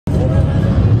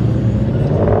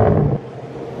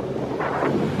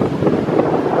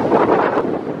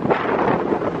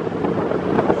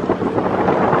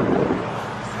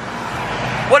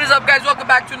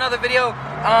back to another video.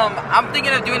 I'm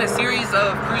thinking of doing a series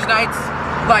of cruise nights,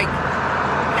 like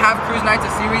have cruise nights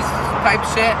a series type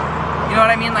shit. You know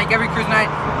what I mean? Like every cruise night,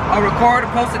 I'll record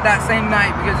and post it that same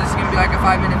night because this is gonna be like a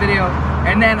 5-minute video,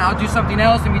 and then I'll do something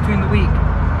else in between the week.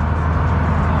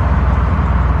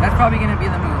 That's probably gonna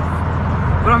be the move.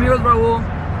 But I'm here with Raul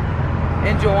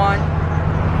and Joanne,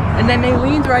 and then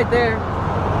Mayleen's right there.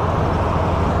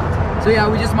 So yeah,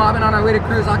 we're just mobbing on our way to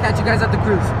cruise. I'll catch you guys at the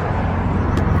cruise.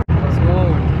 Let's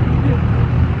go.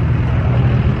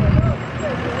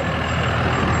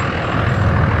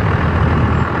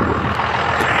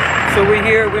 So we're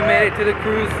here, we made it to the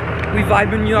cruise. We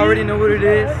vibing, you already know what it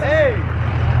is. Hey!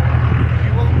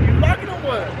 You like it or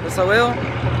what? Yes, I will.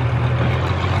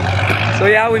 So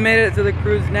yeah, we made it to the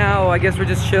cruise now. I guess we're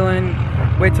just chilling.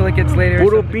 Wait till it gets later.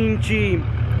 Puro pinche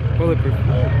Bulletproof.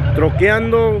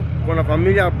 troqueando con la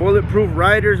familia Bulletproof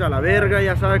Riders a la verga,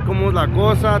 ya sabes cómo es la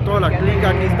cosa, toda la clica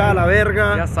aquí está a la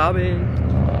verga. Ya saben.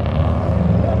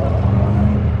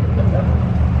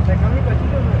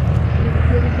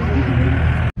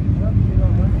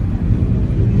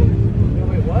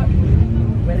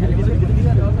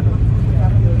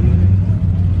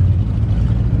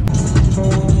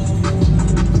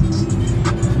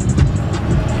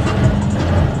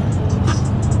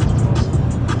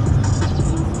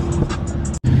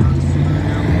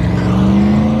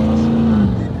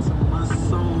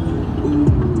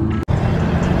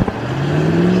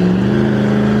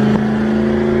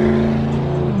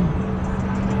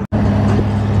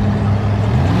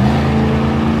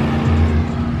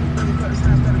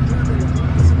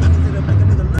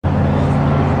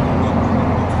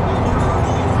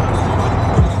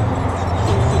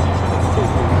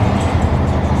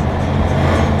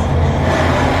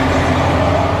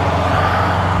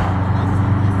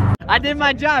 I did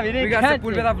my job. You didn't We got catch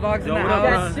Sepulveda vlogs in the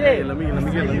house. Catch shit. Let me get.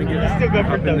 Still got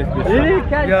birthday. You didn't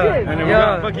catch shit. And then we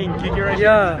got fucking Kiki right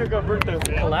Yeah. here. Still got birthday.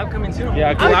 Collab coming soon.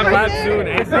 Yeah, collab soon.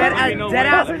 Dead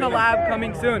ass collab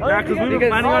coming soon. Yeah, because we've been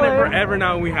planning on it forever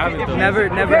now and we haven't though. Never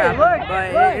happened,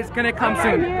 but it's gonna come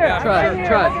soon.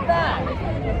 Trust.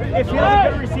 If he was a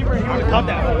good receiver, he would have caught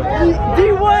that.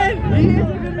 D1! He is a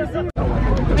good receiver.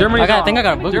 Germany's I think I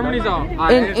got a boogie. Germany's on.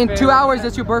 In 2 hours,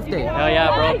 it's your birthday. Hell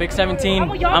yeah, bro. Big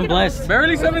 17. I'm blessed.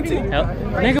 Barely 17. Hell.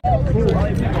 Nigga.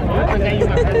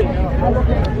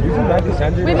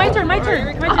 Wait, my turn.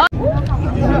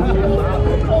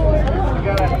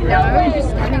 Yeah, just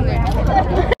standing there.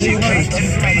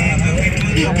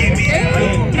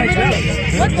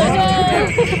 What the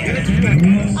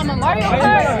hell? I'm a Mario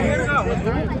Kart.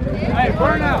 Hey,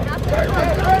 burn out.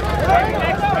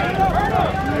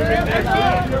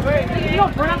 You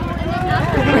don't burn out.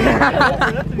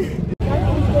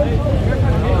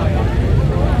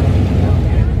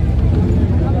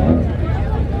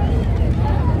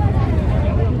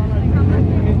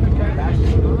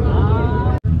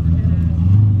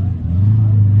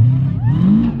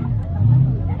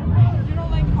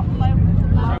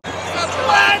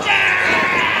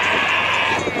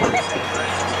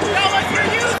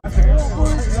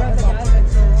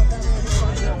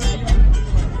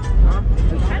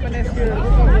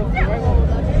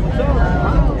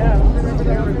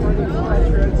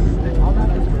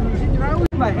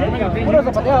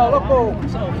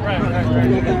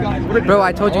 Bro,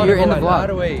 I told you you're in the vlog.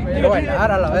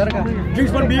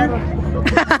 Drinks one beer.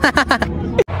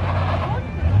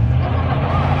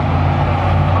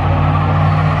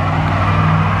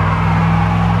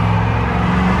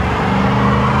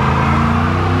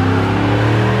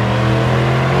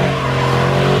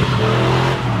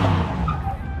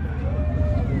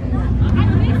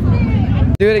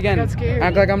 Do it again.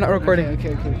 Act like I'm not recording.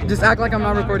 Okay. Just act like I'm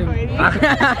not recording. Just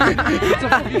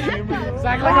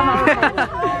act like I'm not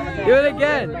recording. Do it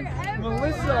again.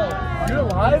 Melissa, you're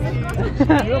alive?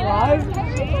 You're alive?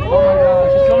 Oh my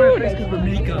gosh, she's coming in face because we're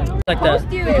Mika. Like that.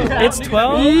 It's 12.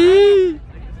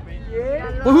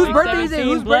 Well, whose birthday is it?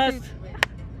 Whose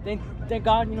birthday? Thank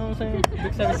God, you know what I'm saying?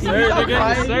 Big 17.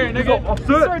 Sir, nigga.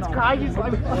 It's crying. He's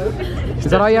like,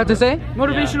 Is that all you have to say?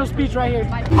 motivational speech right here.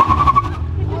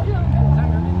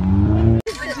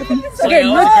 Okay,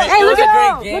 look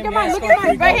at mine.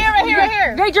 Right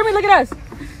here. Great, Germany, look at us.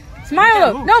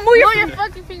 Smile. No, move your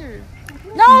fucking fingers.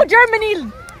 No,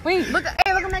 Germany. Wait, look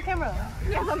at my camera.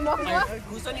 I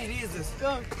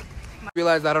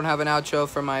realized I don't have an outro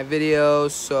for my video,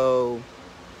 so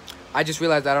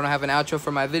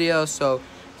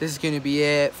this is gonna be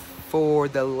it for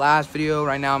the last video.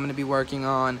 Right now I'm gonna be working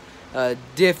on a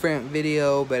different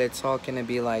video, but it's all gonna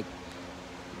be like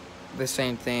the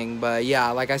same thing. But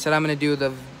yeah, like I said, I'm gonna do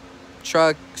the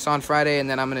trucks on Friday, and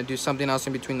then I'm gonna do something else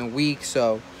in between the week,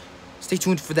 so stay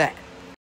tuned for that.